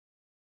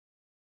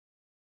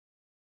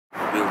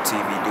real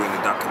TV, doing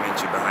the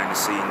documentary behind the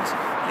scenes.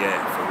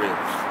 Yeah, for real.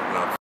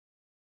 Love.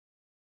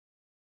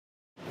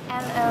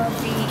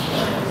 L.o.v.e.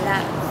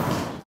 Love.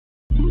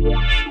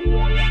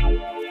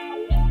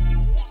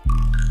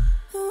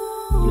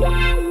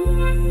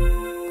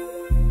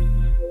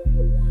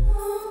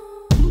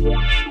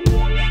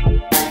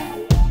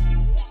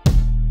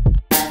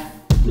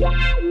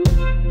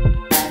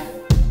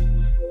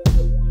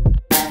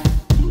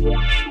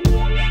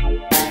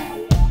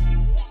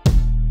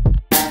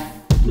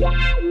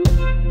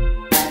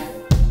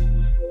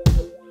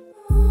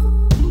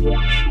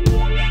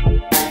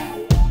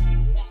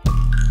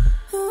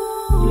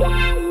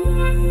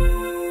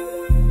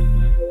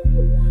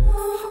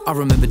 I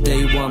remember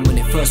day one when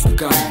it first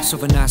begun. Saw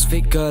a nice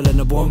fit girl and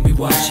I won't be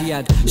one. She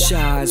had shy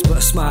eyes but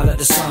a smile at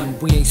the sun.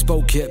 We ain't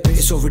spoke yet but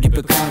it's already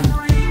begun.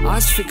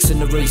 Eyes fixing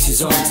the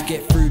races on to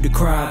get through the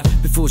crowd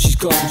before she's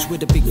gone. She's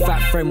with a big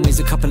fat friend,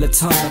 weighs a couple of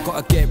ton. I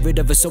gotta get rid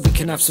of her so we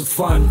can have some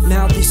fun.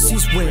 Now this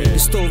is where the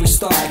story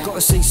started. Gotta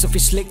say something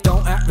slick,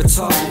 don't act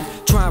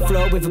retarded. Try and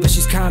flirt with her but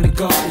she's kinda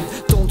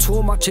guarded. Don't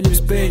talk much and it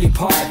was barely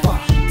parted, but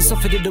there's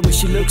something in the way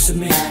she looks at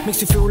me. Makes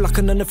me feel like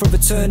a nun for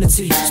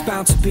eternity. It's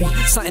bound to be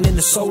something in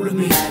the soul of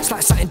me. It's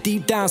like something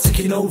deep down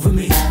taking over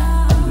me.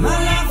 My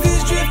life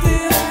is drifting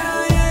and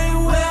I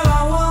ain't where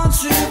I want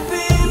to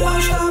be.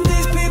 Most of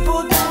these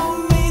people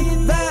don't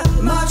mean that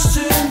much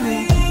to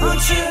me.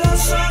 Until I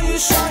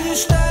saw you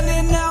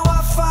standing, now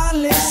I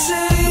finally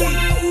see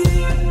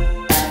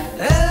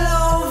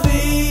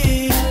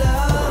L.o.v.e.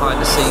 love. Behind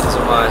the scenes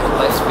of my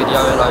latest video,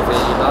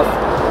 L.o.v.e. Love,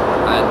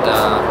 and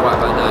right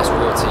about now it's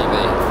real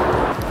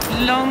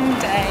TV. Long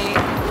day,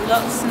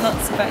 lots and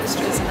lots of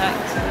extras and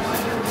actors,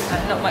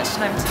 and not much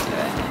time to do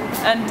it.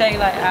 And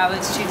daylight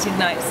hours shooting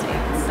night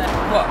scenes. And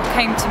what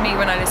came to me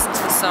when I listened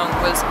to the song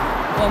was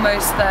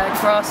almost the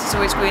grass is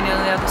always greener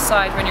on the other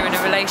side when you're in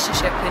a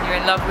relationship and you're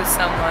in love with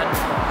someone.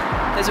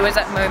 There's always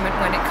that moment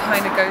when it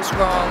kind of goes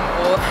wrong,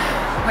 or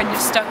when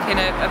you're stuck in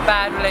a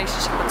bad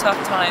relationship or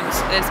tough times.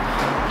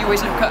 You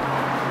always look at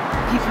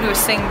people who are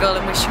single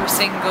and wish you were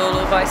single,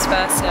 or vice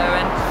versa.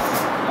 And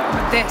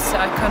with this,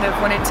 I kind of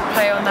wanted to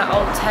play on that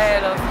old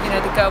tale of, you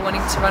know, the girl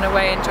wanting to run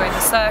away and join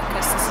the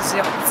circus. This is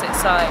the opposite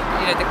side.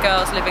 You know, the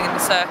girl's living in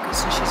the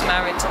circus and she's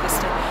married to this,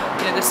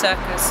 you know, the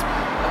circus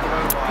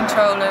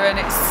controller, and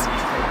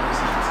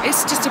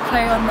it's just a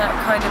play on that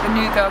kind of a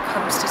new girl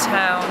comes to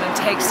town and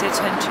takes the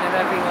attention of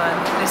everyone.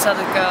 This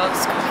other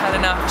girl's had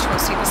enough. She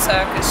wants to see the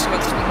circus. She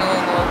wants to be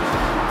normal.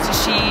 So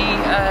she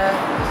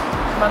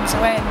runs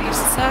away and leaves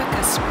the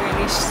circus.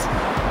 Really, she's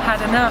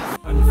had enough.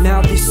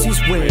 Now this is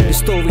where the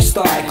story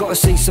started. Gotta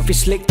say something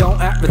slick, don't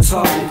act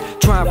retarded.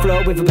 Try and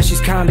flirt with her but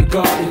she's kinda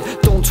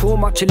guarded. Don't talk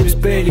much and it was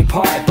barely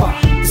parted, but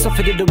there's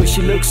something in the way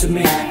she looks at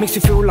me. Makes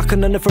me feel like a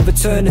nun for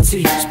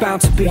eternity. It's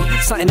bound to be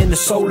something in the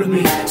soul of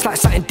me. It's like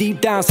something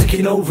deep down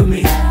taking over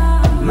me.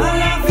 My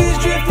life is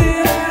drifting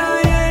and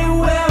I ain't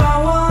where I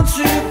want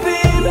to be.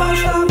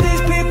 Most of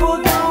these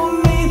people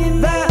don't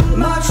mean that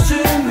much to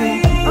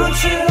me.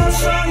 Until I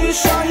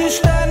saw you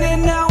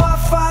standing, now I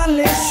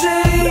finally see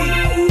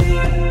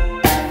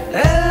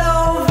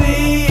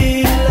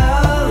L.o.v.e.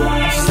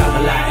 love. She's like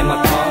the light in my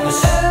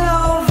darkness.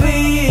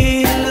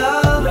 L.o.v.e.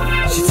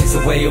 love. She takes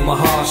away all my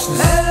harshness.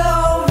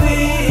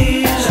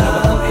 L.o.v.e. She know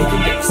I got hidden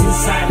depths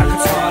inside like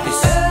a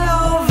TARDIS.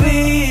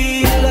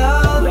 L.o.v.e.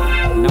 love.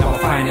 Now I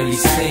finally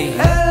see.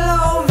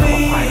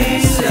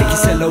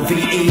 It's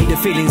L.o.v.e, the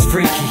feeling's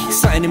freaky.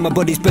 Something in my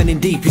body's burning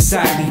deep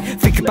inside me.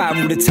 Think about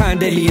her all the time,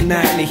 daily and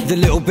nightly. The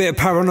little bit of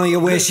paranoia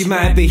where she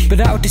might be, but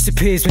that all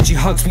disappears when she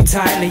hugs me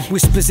tightly.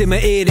 Whispers in my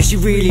ear that she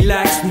really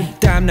likes me.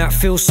 Damn, that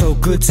feels so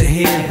good to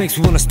hear. Makes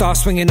me wanna start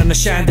swinging on the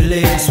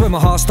chandelier. Swear my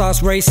heart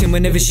starts racing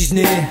whenever she's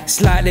near. It's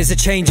like there's a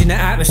change in the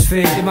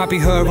atmosphere. It might be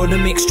her or the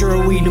mixture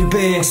of weed and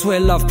beer. I swear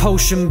love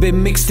potion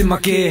been mixed in my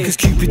gear, cause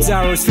Cupid's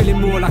arrow is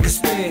feeling more like a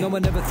spear. No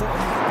one ever thought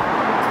of me.